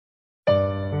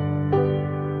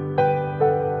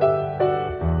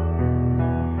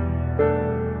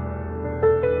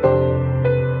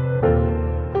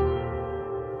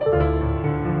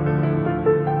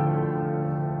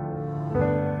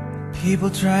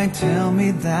People try and tell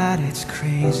me that it's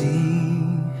crazy.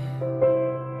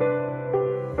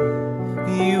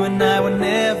 You and I were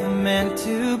never meant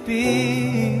to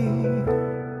be.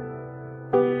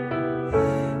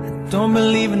 I don't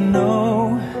believe in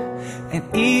no, and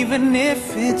even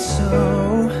if it's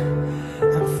so,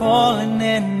 I'm falling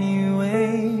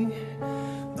anyway.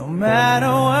 No matter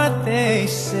what they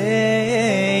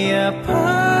say, a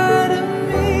part of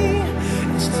me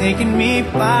is taking me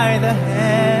by the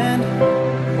hand.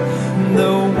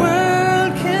 The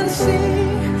world can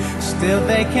see, still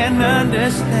they can't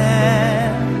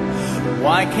understand.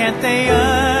 Why can't they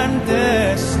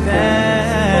understand?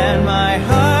 My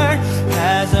heart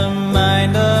has a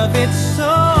mind of its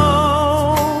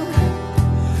own.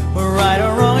 Right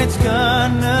or wrong, it's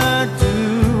gonna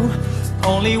do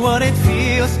only what it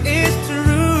feels is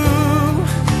true.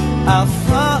 I'll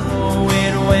follow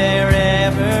it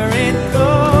wherever it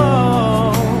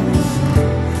goes,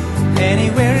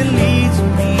 anywhere it leads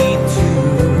me to.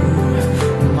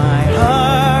 My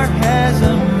heart has a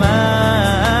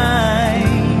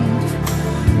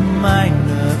mind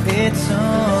of its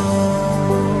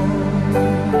own.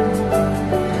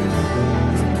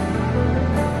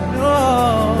 Oh.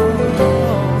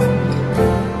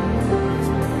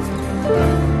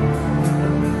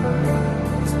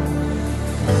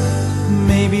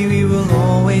 Maybe we will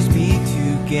always be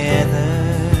together.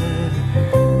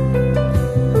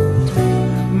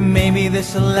 Maybe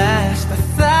this will last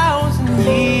 1,000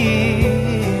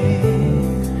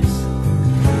 years.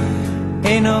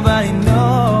 Ain't nobody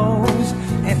knows,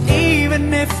 and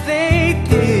even if they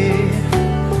did,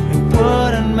 it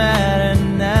wouldn't matter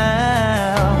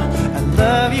now. I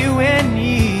love you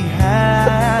anyhow.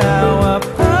 A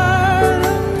part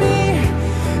of me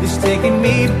is taking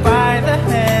me by the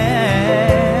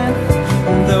hand.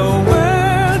 The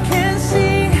world can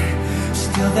see,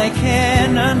 still they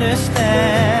can't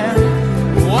understand.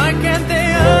 Why can't they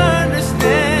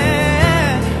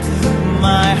understand?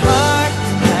 My heart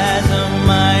has a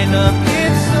mind of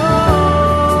its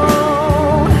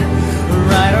own.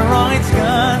 Right or wrong, it's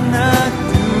gonna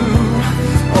do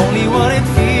only what it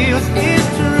feels is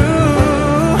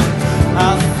true.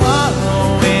 I'll follow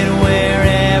it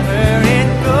wherever it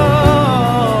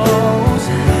goes,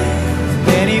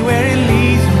 anywhere it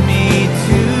leads me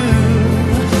to.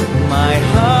 My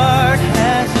heart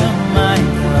has a mind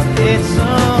of its own.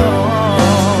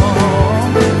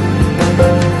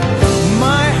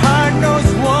 My heart knows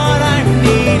what I'm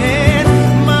needing.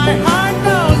 My heart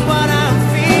knows what I'm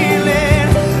feeling.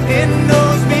 It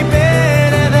knows me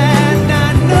better than I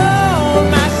know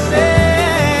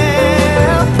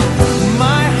myself.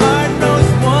 My heart knows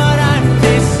what I'm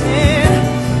missing.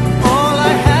 All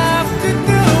I have to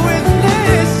do is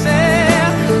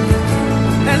listen,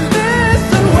 and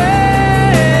listen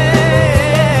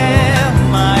well.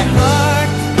 My heart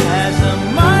has a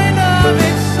mind of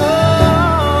its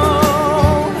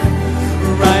own.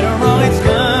 Right or wrong, it's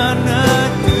gonna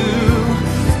do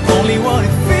only what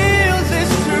it feels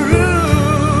is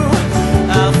true.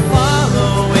 I'll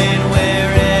follow it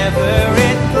wherever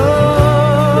it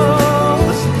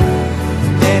goes,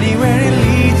 anywhere it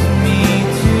leads me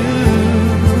to.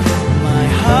 My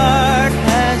heart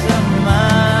has a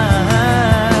mind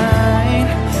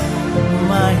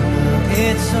of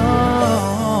its own.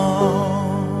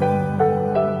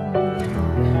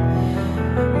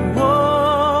 Whoa.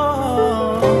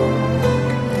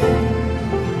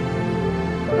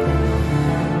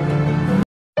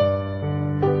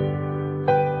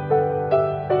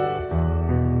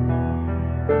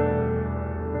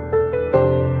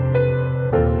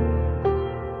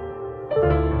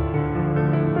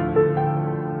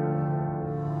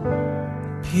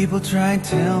 People try and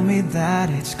tell me that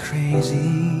it's crazy.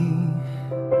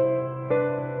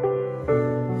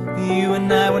 You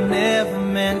and I were never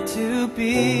meant to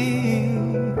be.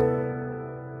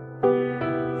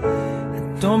 I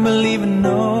don't believe in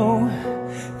no,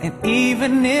 and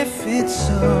even if it's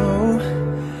so,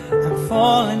 I'm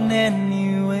falling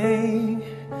anyway.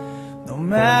 No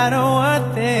matter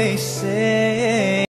what they say.